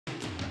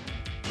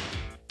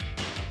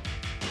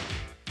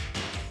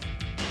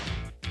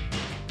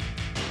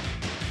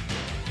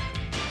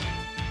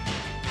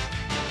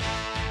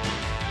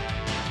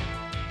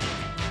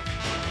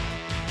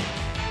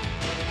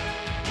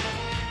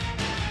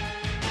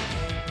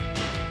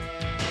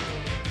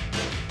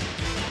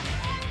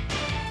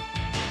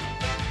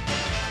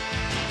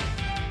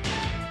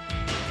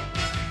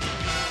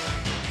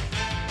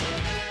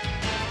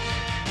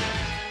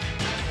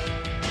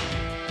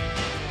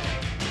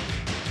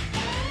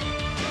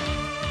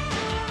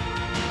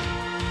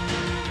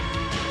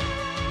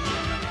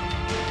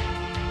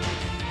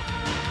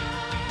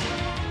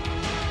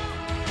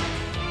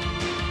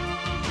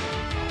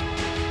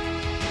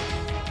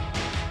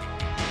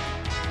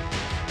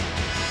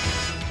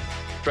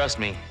Trust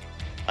me,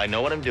 I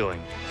know what I'm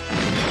doing.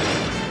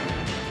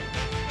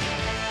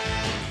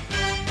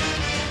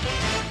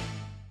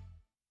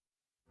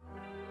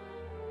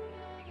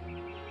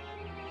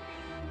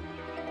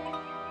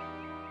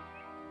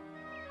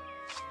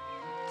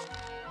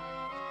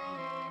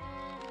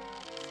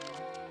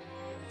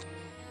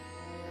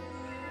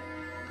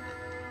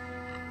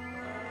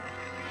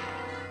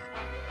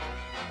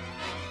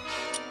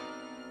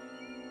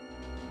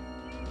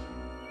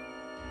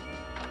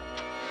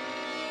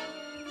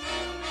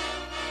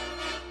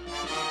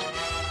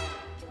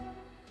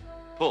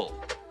 Pull.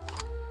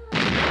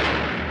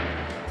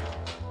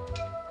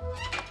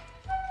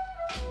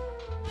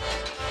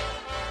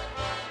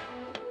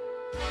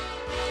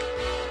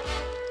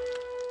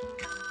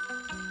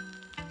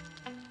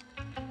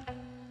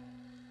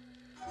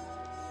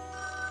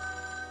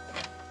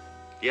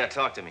 Yeah,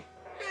 talk to me.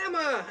 Hammer,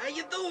 how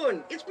you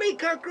doing? It's me,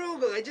 Kurt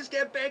Kruger. I just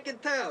got back in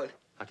town.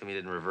 How come you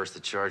didn't reverse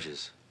the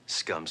charges,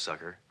 scum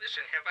sucker?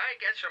 Listen, have I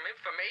got some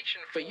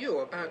information for you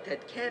about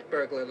that cat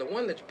burglar, the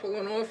one that's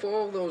pulling off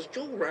all those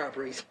jewel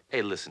robberies?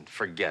 Hey, listen,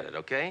 forget it,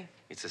 okay?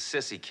 It's a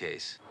sissy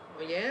case.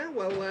 Oh, yeah?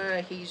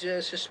 Well, he's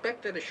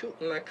suspected of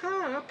shooting a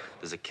cop.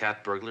 There's a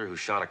cat burglar who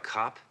shot a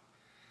cop?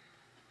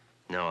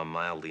 Now I'm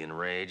mildly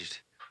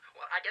enraged.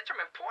 Well, I got some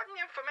important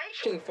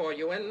information for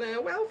you,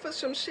 and, well, for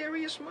some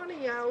serious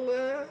money,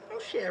 I'll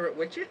share it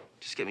with you.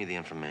 Just get me the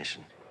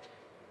information.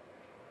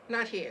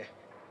 Not here.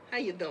 How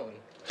you doing?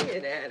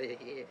 Get out of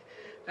here.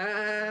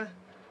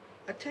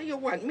 I tell you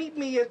what, meet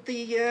me at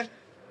the,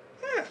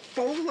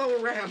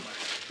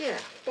 Bolorama. Yeah,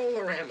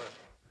 Bolorama.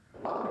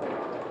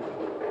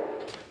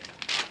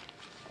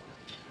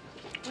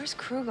 Where's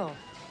Krugel?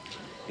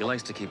 He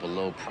likes to keep a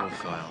low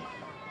profile.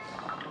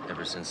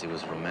 Ever since he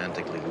was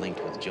romantically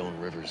linked with Joan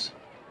Rivers.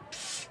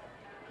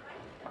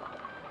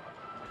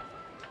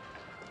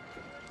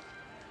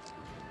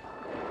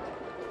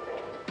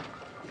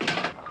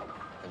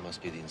 That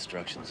must be the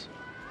instructions.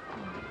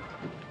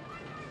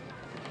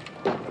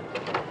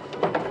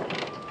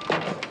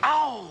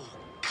 Ow!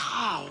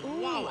 Cow!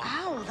 Ooh,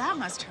 ow, that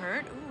must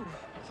hurt. Ooh.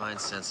 Fine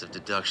sense of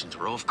deduction,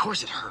 Thoreau. Of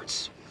course it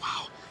hurts.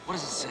 Wow. What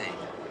does it say?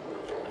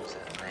 What's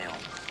that nail?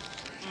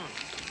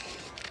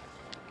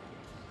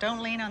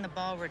 Don't lean on the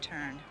ball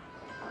return.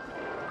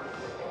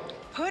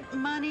 Put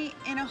money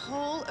in a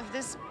hole of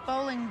this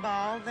bowling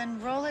ball, then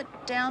roll it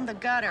down the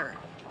gutter.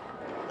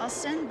 I'll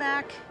send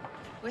back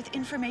with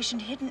information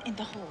hidden in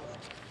the hole.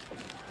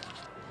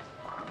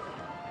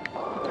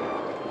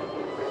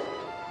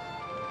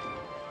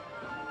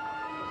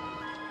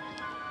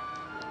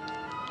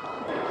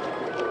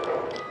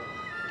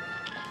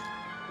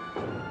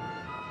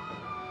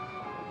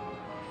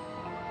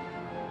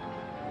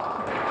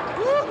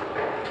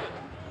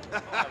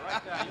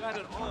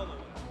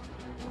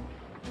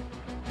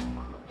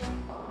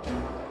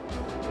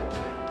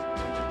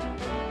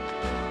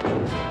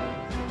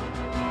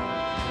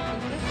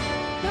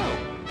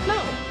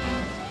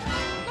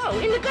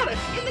 In the gutter!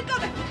 In the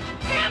gutter!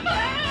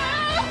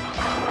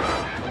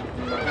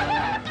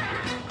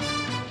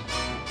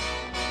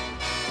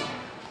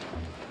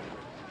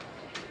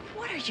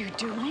 What are you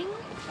doing?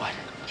 What?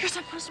 You're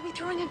supposed to be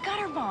throwing a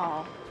gutter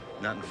ball.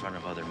 Not in front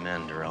of other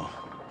men, Thoreau.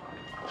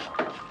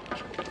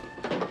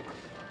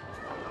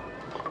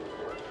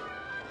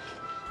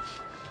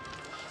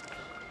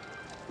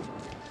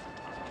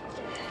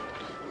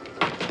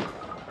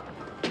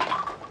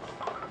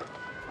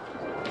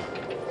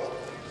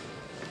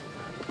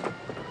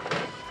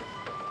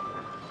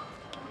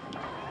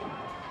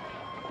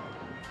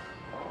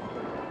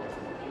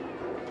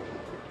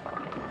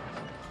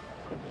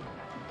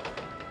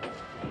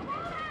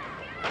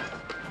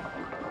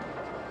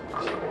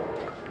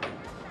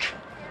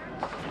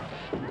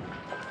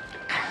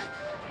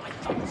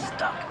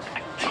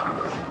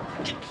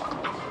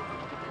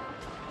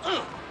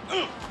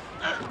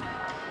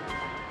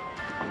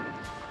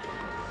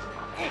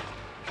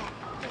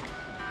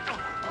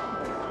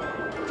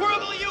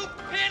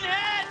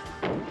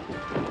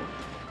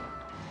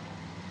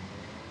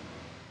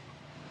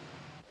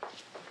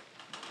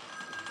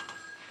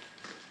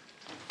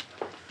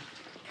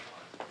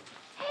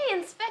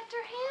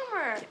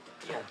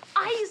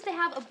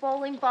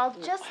 Bowling ball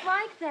just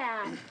like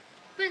that.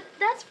 But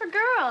that's for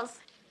girls.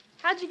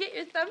 How'd you get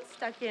your thumb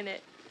stuck in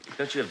it?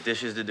 Don't you have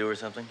dishes to do or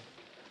something?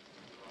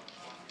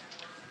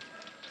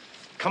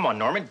 Come on,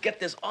 Norman, get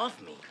this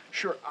off me.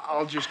 Sure,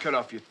 I'll just cut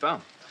off your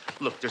thumb.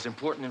 Look, there's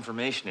important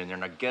information in there.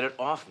 Now get it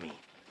off me.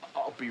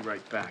 I'll be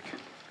right back.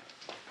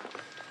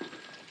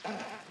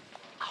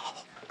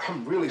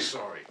 I'm really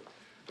sorry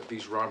that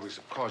these robberies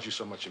have caused you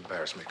so much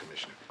embarrassment,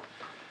 Commissioner.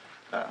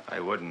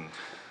 I wouldn't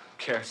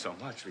care so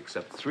much,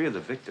 except 3 of the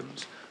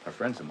victims are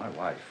friends of my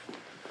wife.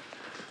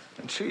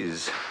 And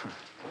she's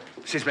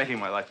making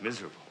my life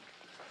miserable.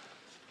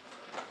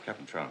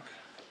 Captain Trunk,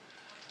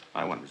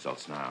 I want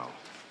results now.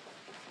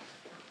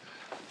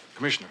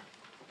 Commissioner,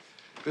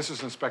 this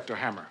is Inspector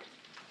Hammer.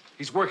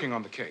 He's working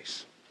on the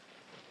case.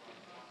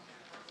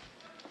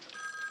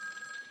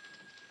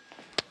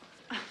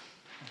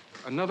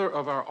 Another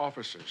of our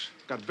officers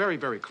got very,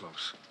 very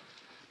close.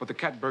 but the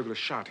cat burglar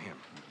shot him.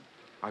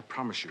 I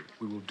promise you,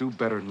 we will do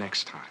better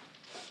next time.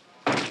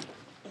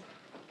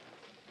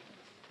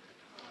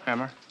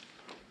 Hammer,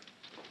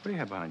 what do you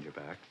have behind your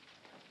back?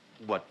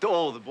 What?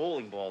 Oh, the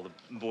bowling ball.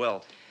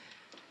 Well,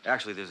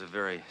 actually, there's a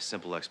very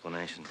simple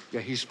explanation. Yeah,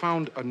 he's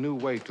found a new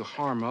way to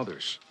harm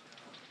others.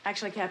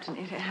 Actually, Captain,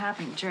 it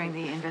happened during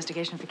the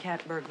investigation of the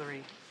cat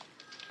burglary.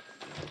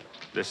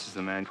 This is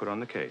the man put on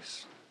the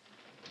case.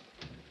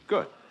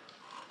 Good.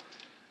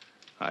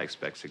 I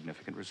expect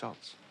significant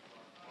results.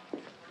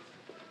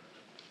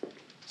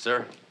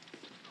 Sir,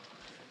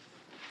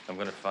 I'm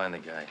gonna find the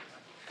guy.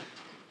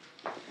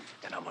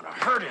 And I'm gonna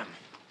hurt him.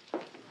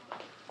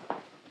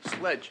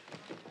 Sledge,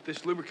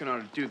 this lubricant ought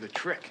to do the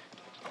trick.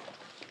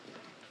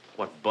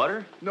 What,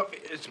 butter? No,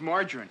 it's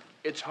margarine.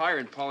 It's higher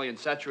in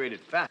polyunsaturated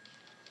fat.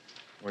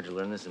 Where'd you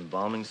learn this, in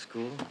bombing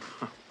school?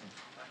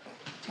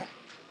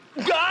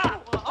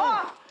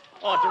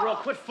 Oh, Darrell,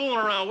 quit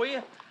fooling around, will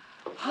you?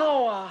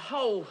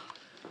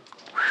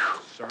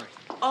 Sorry.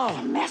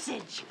 Oh,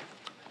 message.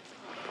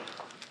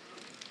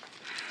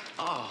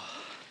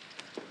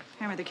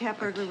 Hammer, the cat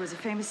burglar was a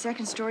famous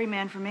second-story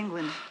man from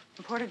England,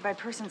 imported by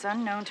persons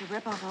unknown to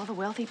rip off all the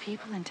wealthy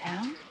people in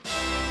town.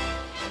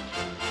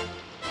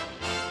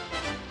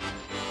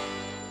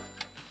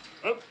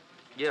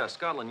 Yeah,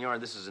 Scotland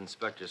Yard, this is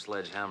Inspector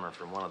Sledgehammer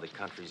from one of the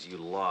countries you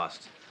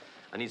lost.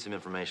 I need some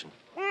information.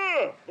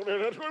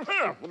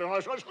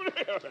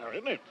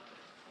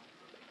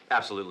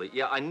 Absolutely.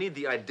 Yeah, I need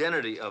the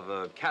identity of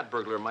a cat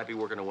burglar who might be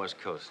working the West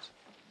Coast.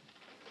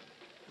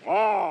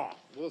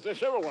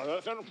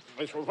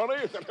 It's funny.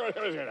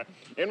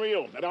 In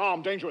real, an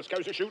armed, dangerous,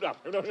 goes to shoot up.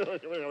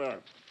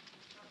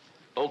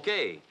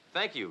 Okay,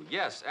 thank you.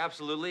 Yes,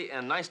 absolutely,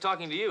 and nice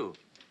talking to you.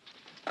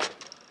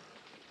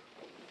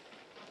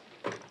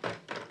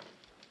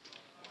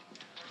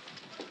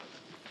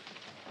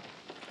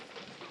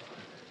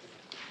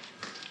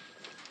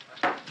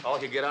 All I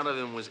could get out of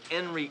him was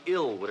Henry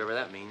Ill, whatever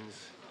that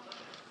means.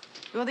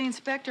 Well, the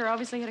inspector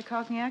obviously had a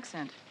Cockney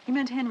accent. He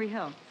meant Henry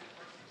Hill.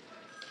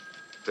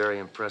 Very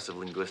impressive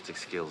linguistic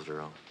skills,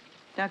 Darrell.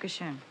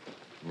 Dankeschön.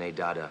 Nee,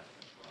 dada.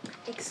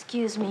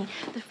 Excuse me.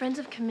 The friends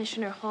of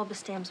Commissioner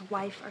Halberstam's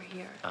wife are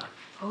here.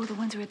 Oh, the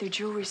ones who had their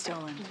jewelry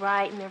stolen.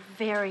 Right, and they're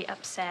very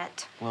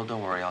upset. Well,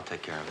 don't worry, I'll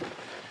take care of it.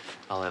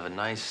 I'll have a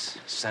nice,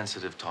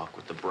 sensitive talk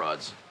with the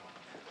broads.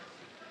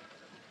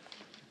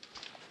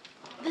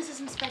 This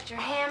is Inspector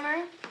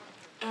Hammer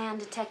and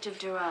Detective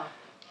Darrell.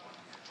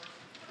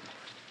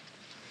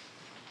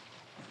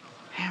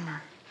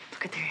 Hammer,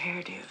 look at their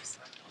hairdos.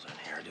 Those aren't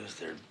hairdos,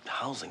 they're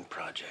housing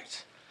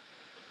projects.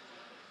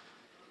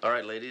 All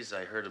right, ladies,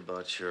 I heard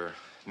about your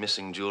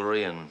missing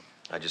jewelry, and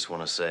I just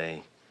want to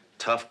say,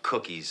 tough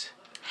cookies.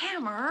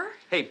 Hammer?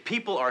 Hey,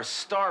 people are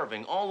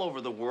starving all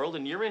over the world,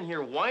 and you're in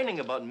here whining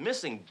about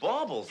missing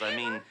baubles. I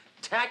mean,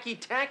 tacky,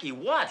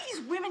 what?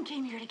 These women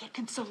came here to get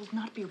consoled,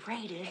 not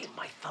berated. Hey,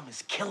 my thumb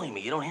is killing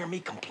me. You don't hear me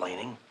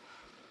complaining.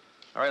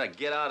 All right, now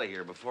get out of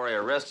here before I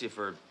arrest you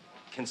for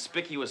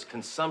conspicuous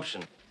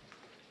consumption.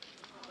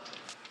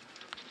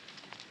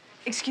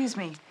 Excuse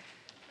me.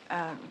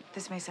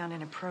 This may sound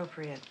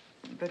inappropriate,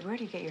 but where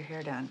do you get your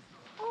hair done?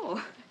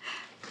 Oh,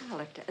 well,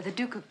 at the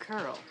Duke of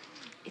Curl.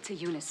 It's a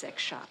unisex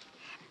shop.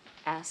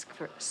 Ask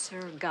for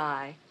Sir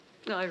Guy.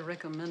 I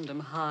recommend him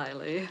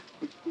highly.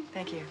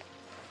 Thank you.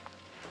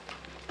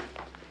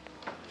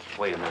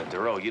 Wait a minute,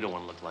 Darrell, you don't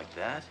want to look like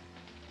that.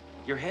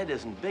 Your head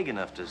isn't big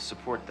enough to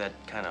support that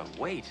kind of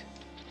weight.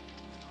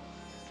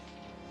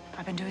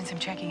 I've been doing some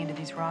checking into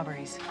these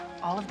robberies.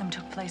 All of them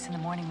took place in the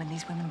morning when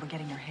these women were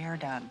getting their hair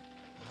done.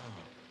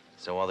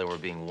 So while they were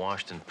being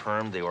washed and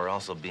permed, they were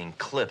also being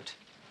clipped.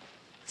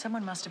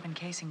 Someone must have been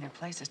casing their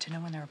places to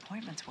know when their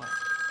appointments were.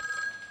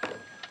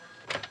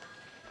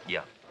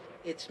 Yeah.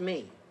 It's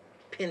me,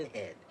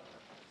 Pinhead.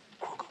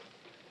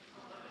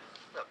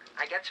 Look,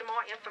 I got some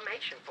more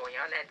information for you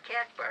on that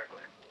cat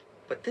burglar.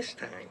 But this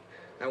time,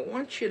 I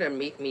want you to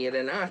meet me at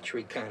an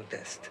archery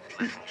contest.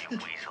 Listen, you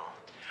weasel.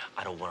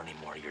 I don't want any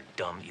more of your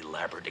dumb,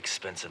 elaborate,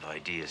 expensive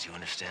ideas, you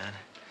understand?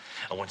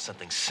 I want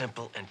something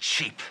simple and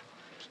cheap,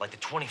 like the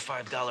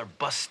 $25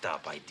 bus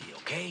stop idea,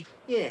 okay?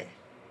 Yeah,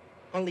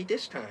 only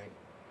this time,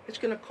 it's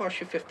gonna cost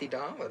you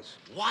 $50.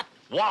 What?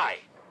 Why?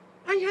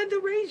 I had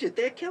to raise it.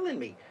 They're killing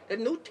me. The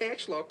new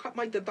tax law cut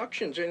my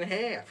deductions in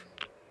half.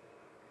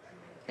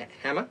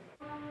 Hammer?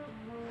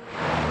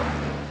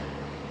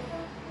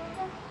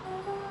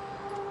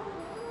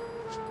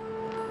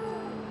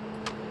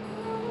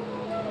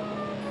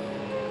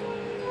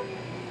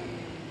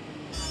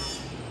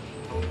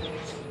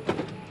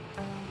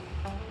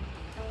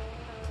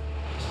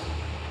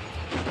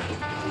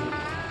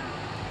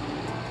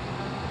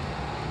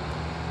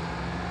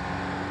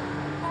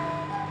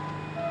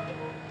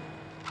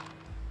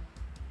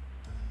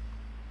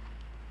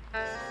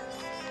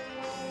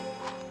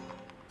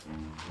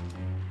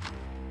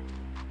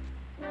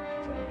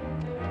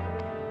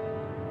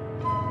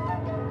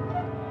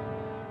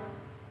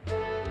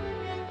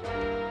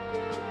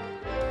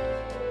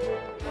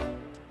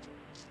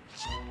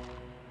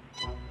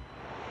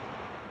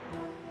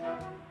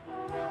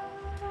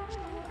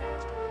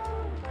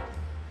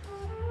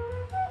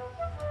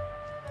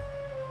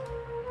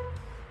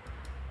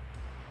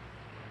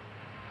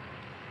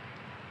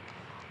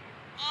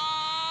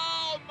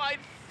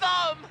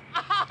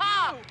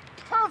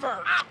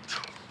 pervert!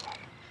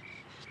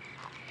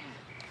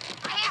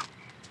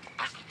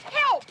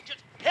 Help!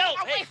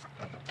 Help! Away Hey!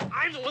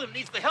 I'm the one that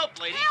needs the help,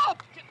 lady.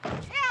 Help!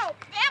 Help!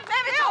 Ma'am,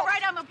 it's all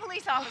right. I'm a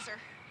police officer.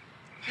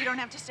 You don't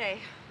have to stay.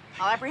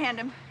 I'll apprehend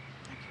him.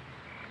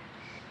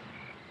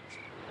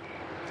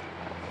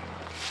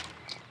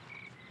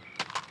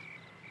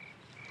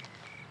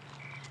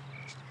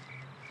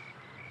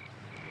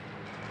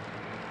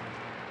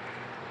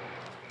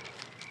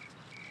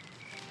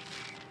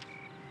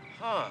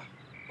 Huh.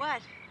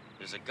 What?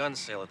 There's a gun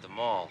sale at the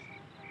mall.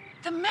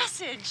 The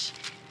message.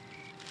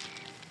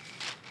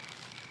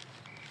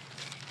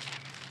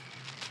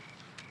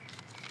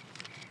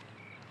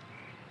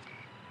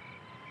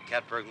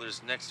 Cat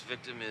burglar's next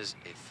victim is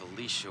a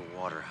Felicia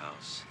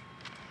Waterhouse.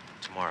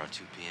 Tomorrow,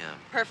 2 p.m.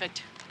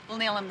 Perfect. We'll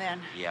nail him then.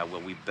 Yeah,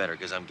 well, we better,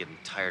 because I'm getting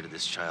tired of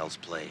this child's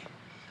play.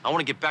 I want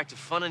to get back to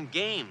fun and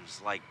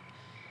games, like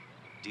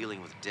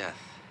dealing with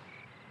death.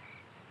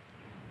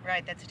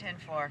 Right, that's a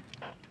 10-4.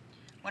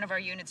 One of our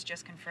units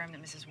just confirmed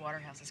that Mrs.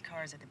 Waterhouse's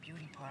car is at the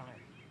beauty parlor.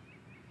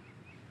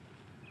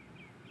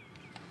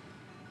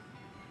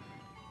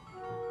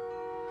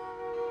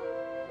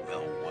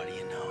 Well, what do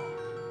you know?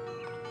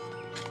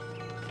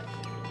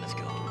 Let's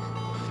go.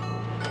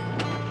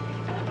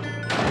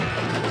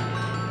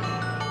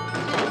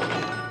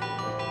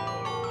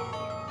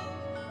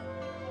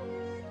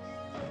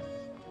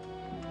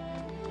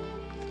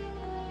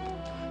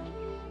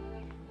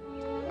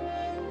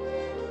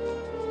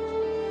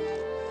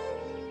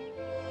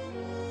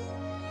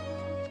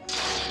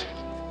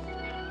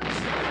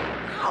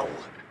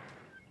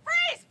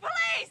 Freeze!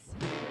 Police!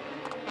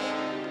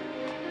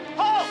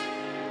 Halt!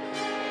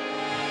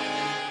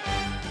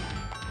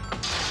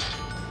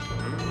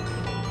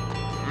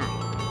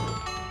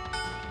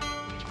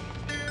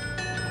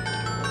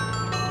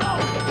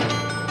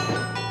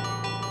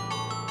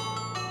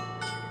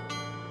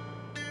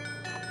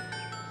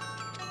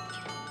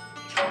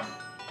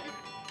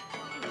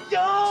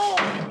 Yo!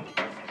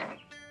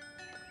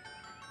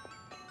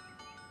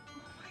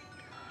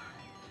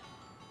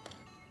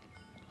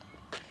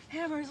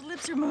 Hammer's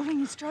lips are moving.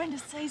 He's trying to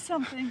say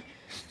something.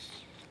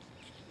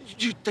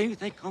 You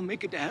think I'll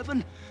make it to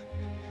heaven?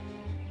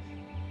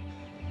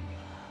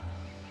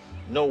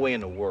 No way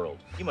in the world.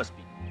 You must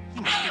be.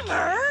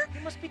 Hammer?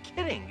 You must be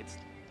kidding. It's.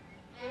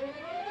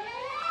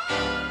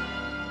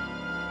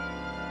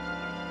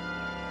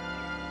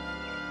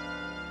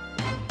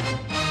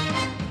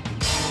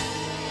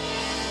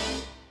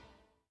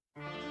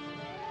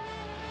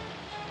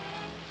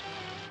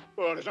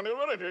 Well, it's only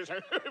relatives.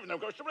 No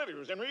cost of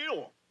relatives in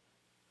real.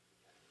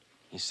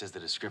 He says the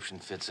description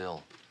fits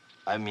ill.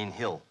 I mean,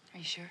 Hill. Are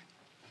you sure?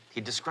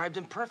 He described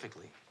him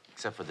perfectly,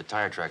 except for the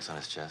tire tracks on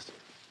his chest.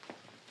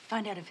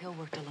 Find out if Hill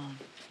worked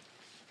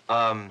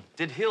alone.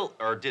 Did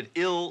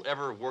Ill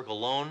ever work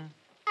alone?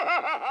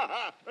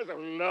 That's a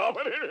laugh.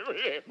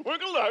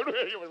 Work alone.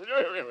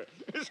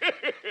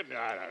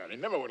 No, he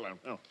never worked alone.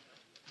 No.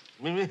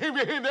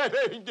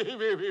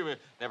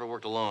 Never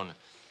worked alone.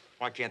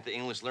 Why can't the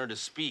English learn to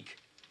speak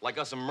like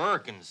us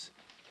Americans?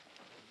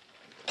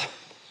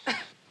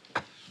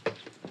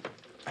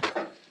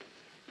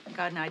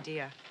 Got an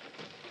idea.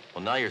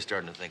 Well, now you're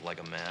starting to think like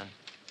a man.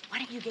 Why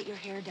don't you get your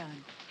hair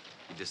done?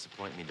 You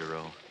disappoint me,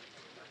 Duro.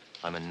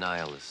 I'm a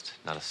nihilist,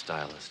 not a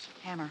stylist.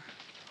 Hammer,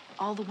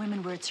 all the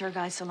women were at Sir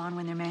Guy's salon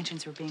when their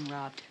mansions were being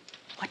robbed.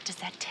 What does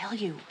that tell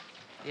you?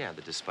 Yeah,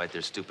 that despite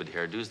their stupid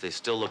hairdos, they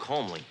still look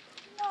homely.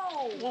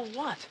 No. Well,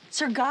 what?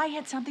 Sir Guy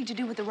had something to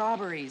do with the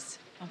robberies.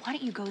 Well, why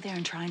don't you go there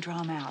and try and draw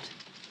him out?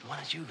 Why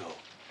don't you go?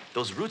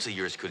 Those roots of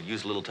yours could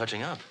use a little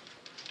touching up.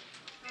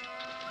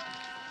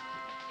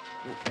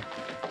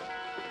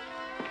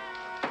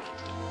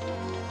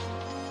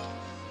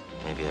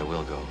 Maybe I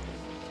will go.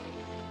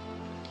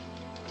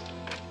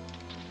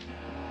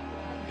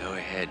 Go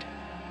ahead.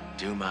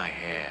 Do my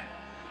hair.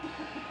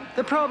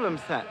 The problem,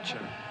 Thatcher,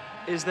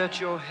 is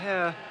that your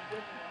hair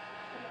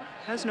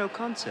has no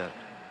concept.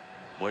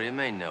 What do you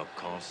mean, no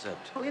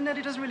concept? Well, in that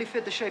it doesn't really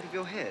fit the shape of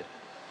your head.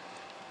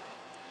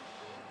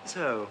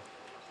 So,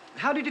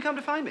 how did you come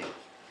to find me?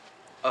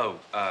 Oh,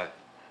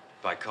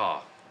 by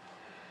car.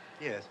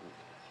 Yes.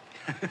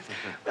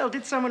 Well,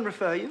 did someone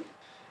refer you?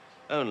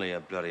 Only a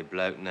bloody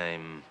bloke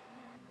named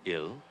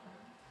Ill.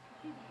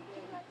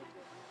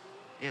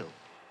 Ill.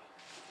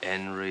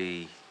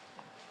 Henry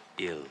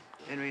Ill.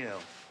 Henry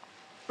Ill.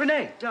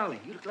 Renee, darling,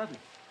 you look lovely.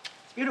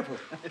 Beautiful.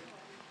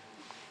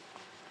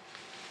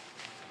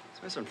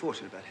 So it's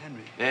unfortunate about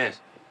Henry. Yes.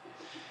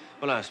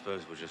 Well, I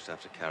suppose we'll just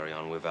have to carry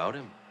on without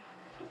him.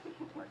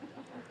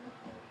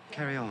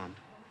 Carry on.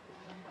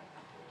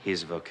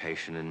 His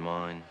vocation and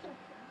mine,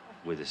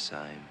 we're the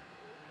same.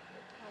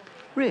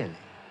 Really?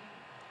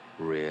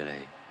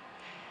 Really.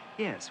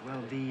 Yes,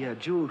 well, the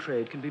jewel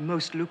trade can be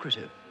most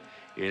lucrative.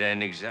 It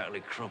ain't exactly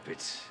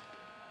crumpets.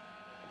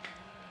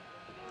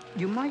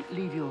 You might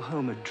leave your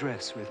home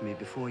address with me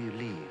before you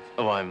leave.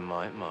 Oh, I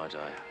might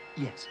I?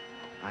 Yes.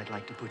 I'd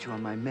like to put you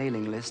on my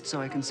mailing list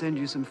so I can send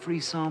you some free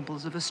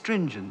samples of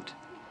astringent.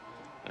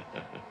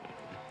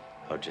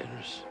 How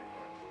generous.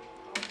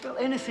 Well,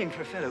 anything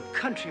for a fellow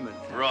countryman,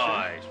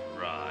 Thatcher.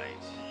 Right.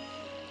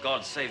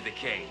 God save the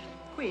king.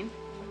 Queen?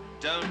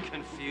 Don't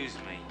confuse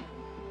me.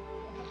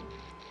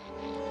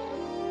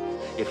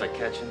 If I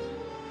catch him,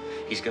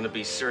 he's gonna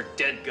be Sir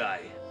Dead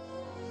Guy.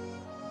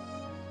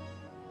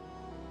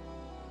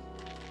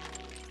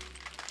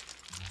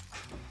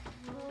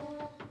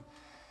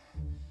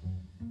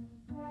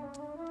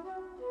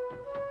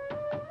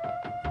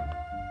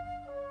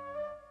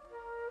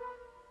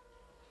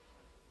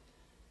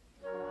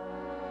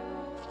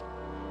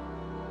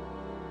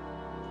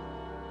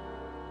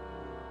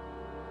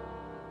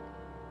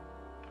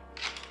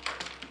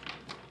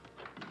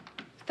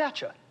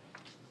 Thatcher,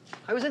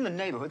 I was in the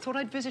neighborhood, thought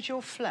I'd visit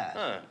your flat.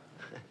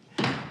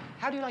 Huh.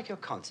 How do you like your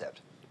concept?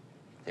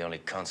 The only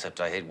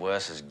concept I hate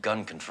worse is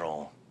gun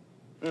control.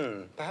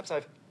 Perhaps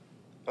I've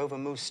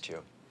overmoosed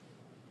you.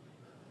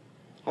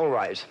 All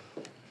right.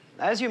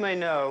 As you may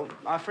know,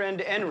 our friend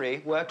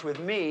Henry worked with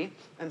me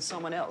and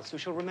someone else who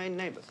shall remain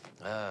neighbors.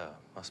 Oh,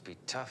 must be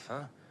tough,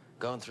 huh?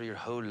 Going through your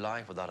whole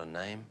life without a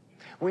name.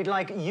 We'd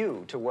like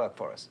you to work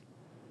for us.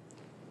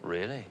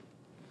 Really?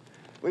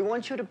 We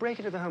want you to break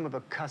into the home of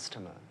a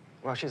customer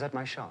while she's at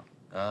my shop.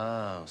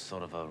 Oh,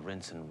 sort of a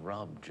rinse and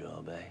rub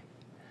job, eh?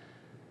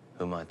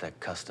 Who might that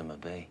customer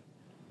be?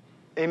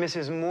 A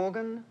Mrs.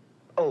 Morgan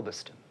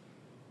Ulverston,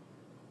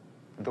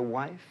 the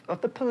wife of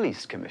the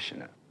police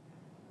commissioner.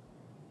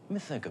 Let me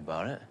think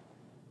about it.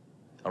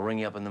 I'll ring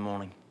you up in the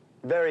morning.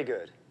 Very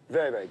good.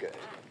 Very, very good.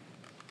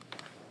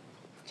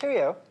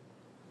 Cheerio.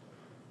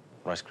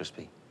 Rice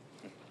Krispie.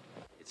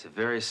 It's a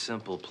very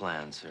simple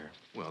plan, sir.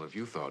 Well, if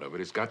you thought of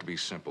it, it's got to be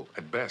simple,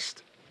 at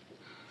best.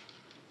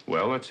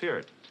 Well, let's hear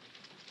it.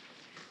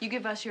 You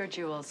give us your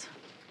jewels.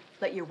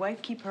 Let your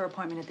wife keep her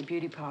appointment at the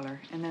beauty parlor,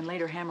 and then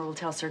later Hammer will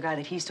tell Sir Guy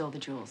that he stole the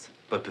jewels.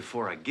 But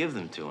before I give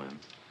them to him,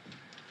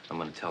 I'm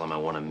gonna tell him I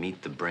want to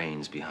meet the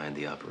brains behind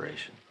the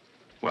operation.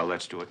 Well,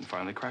 let's do it and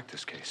finally crack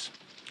this case.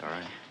 All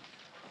right?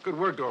 Good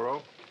work,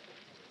 Doro.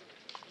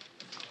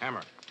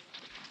 Hammer.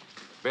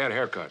 Bad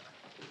haircut.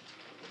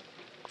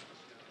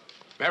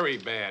 Very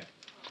bad.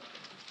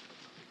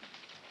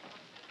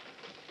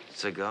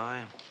 Sir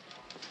Guy,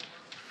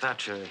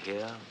 Thatcher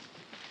here.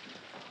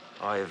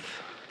 I've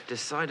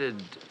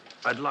decided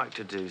I'd like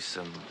to do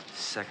some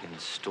second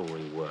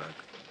story work.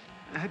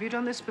 Have you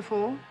done this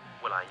before?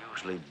 Well, I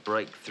usually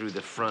break through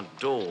the front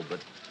door,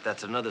 but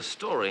that's another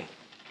story.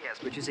 Yes,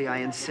 but you see, I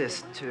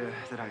insist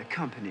that I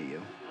accompany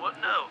you. What?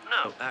 No,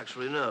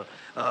 actually, no.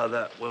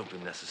 That won't be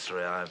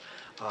necessary.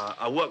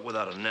 I work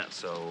without a net,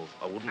 so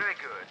I wouldn't... Very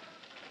good.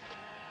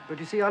 But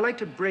you see, I like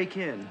to break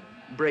in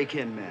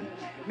men.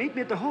 Meet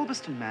me at the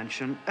Holberston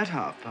Mansion at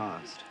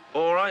past.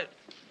 All right.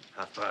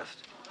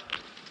 past.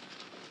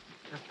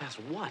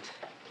 1:30 what?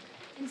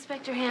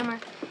 Inspector Hammer,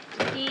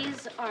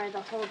 these are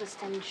the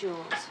Holberston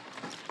jewels.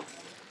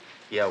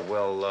 Yeah,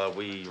 well,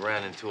 we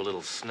ran into a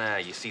little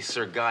snag. You see,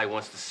 Sir Guy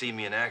wants to see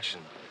me in action.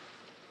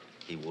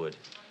 He would.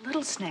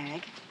 Little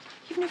snag?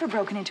 You've never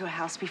broken into a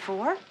house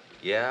before?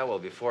 Yeah, well,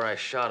 before I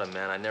shot a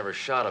man, I never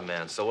shot a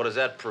man. So what does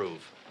that prove?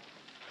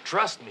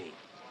 Trust me.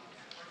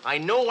 I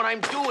know what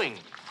I'm doing.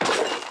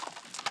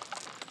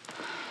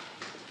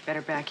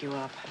 Better back you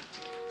up.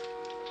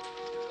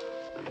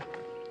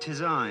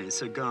 'Tis I,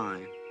 Sir Guy.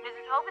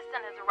 Mrs.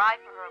 Holberston has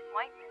arrived for her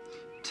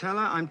appointment. Tell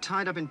her I'm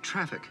tied up in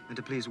traffic and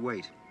to please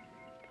wait.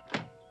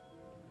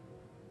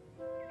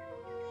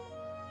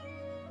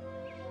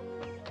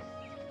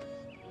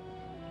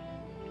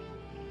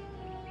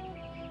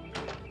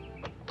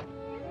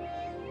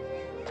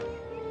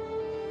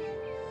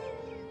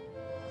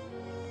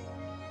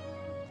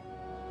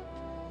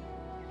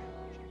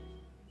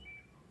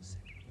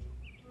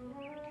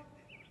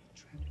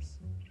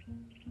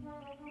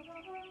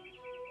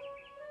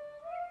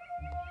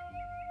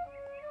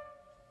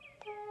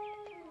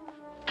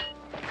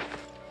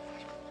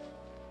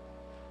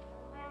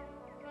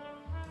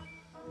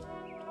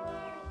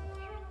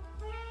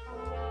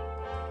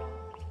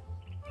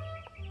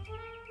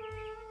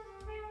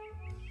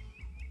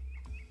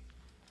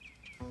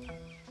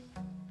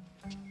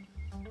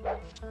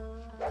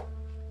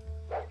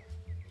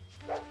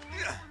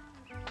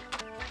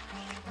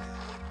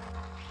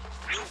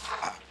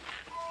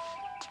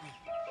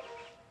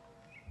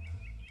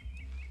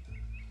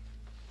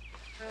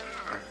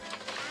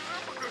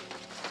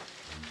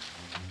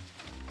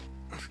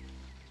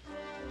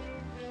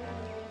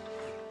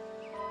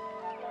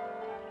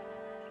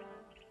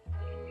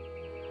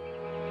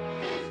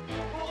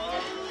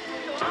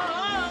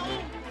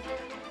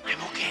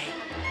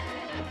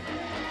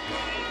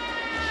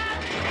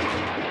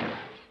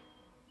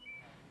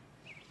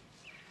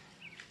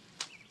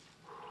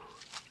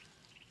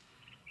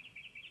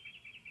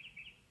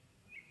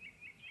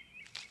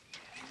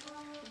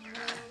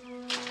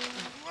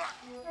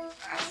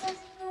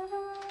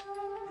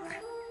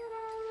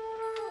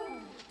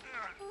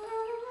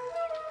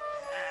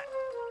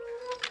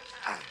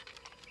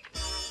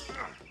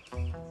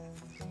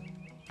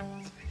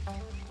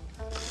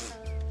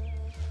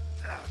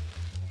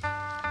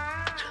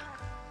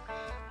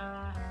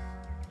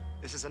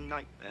 This is a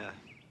nightmare.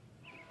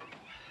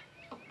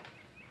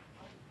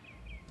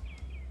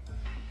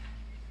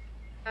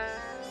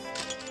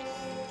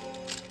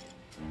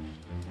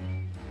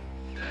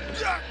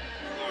 Better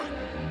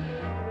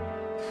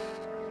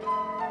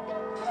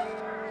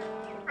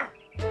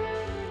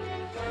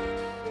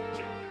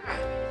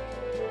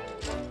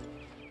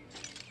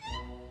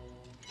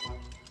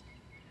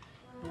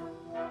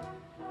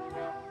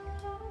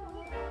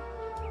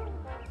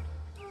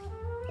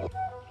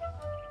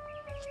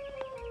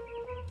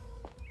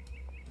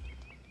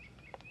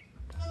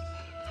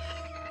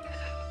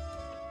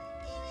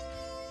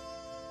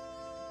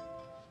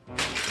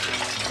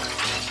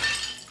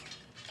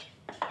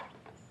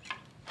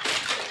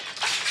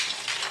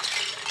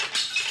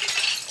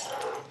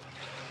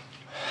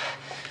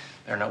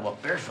not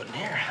walk barefoot in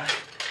here, huh?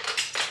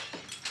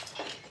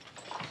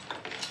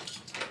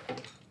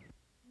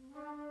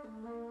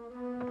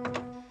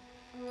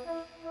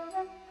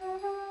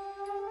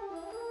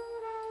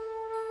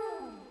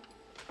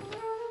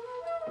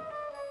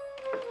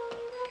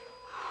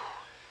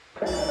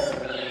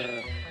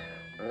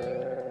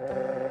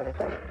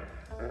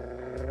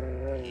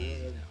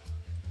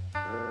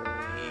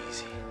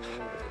 Easy.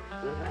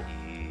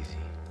 Easy.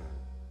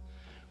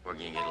 We're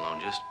gonna get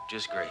along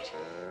just great.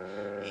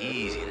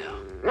 Easy now.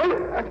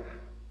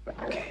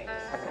 Okay.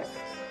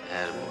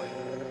 Attaboy.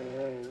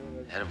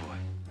 Attaboy.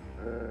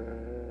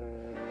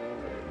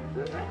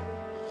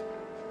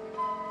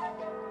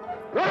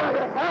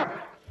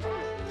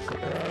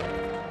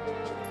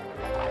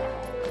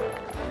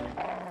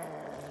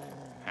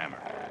 Hammer.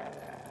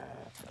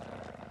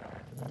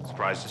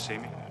 Surprised to see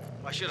me?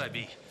 Why should I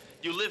be?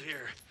 You live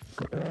here.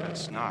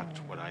 That's not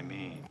what I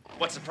mean.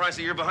 What's the price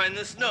that you're behind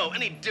this? No,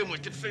 any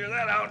dimwit could figure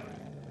that out.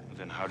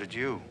 Then how did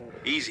you?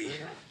 Easy.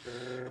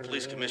 The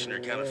police commissioner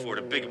can't afford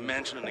a big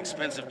mansion and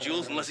expensive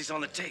jewels unless he's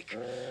on the take.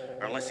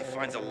 Or unless he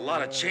finds a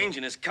lot of change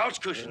in his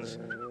couch cushions.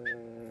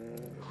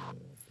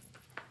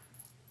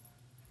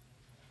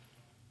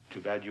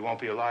 Too bad you won't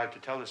be alive to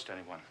tell this to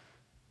anyone.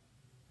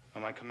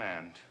 On my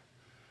command,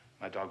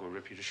 my dog will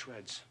rip you to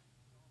shreds.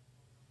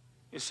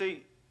 You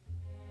see,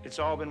 it's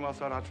all been well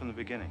thought out from the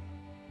beginning,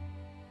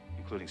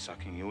 including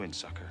sucking you in,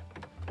 sucker.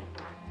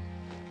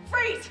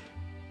 Freeze!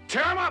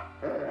 Tear him up!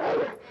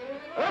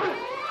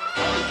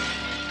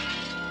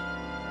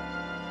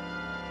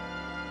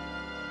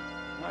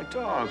 My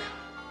dog.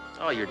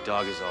 Oh, your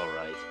dog is all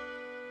right.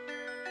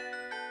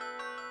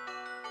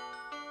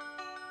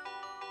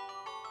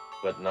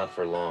 But not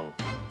for long.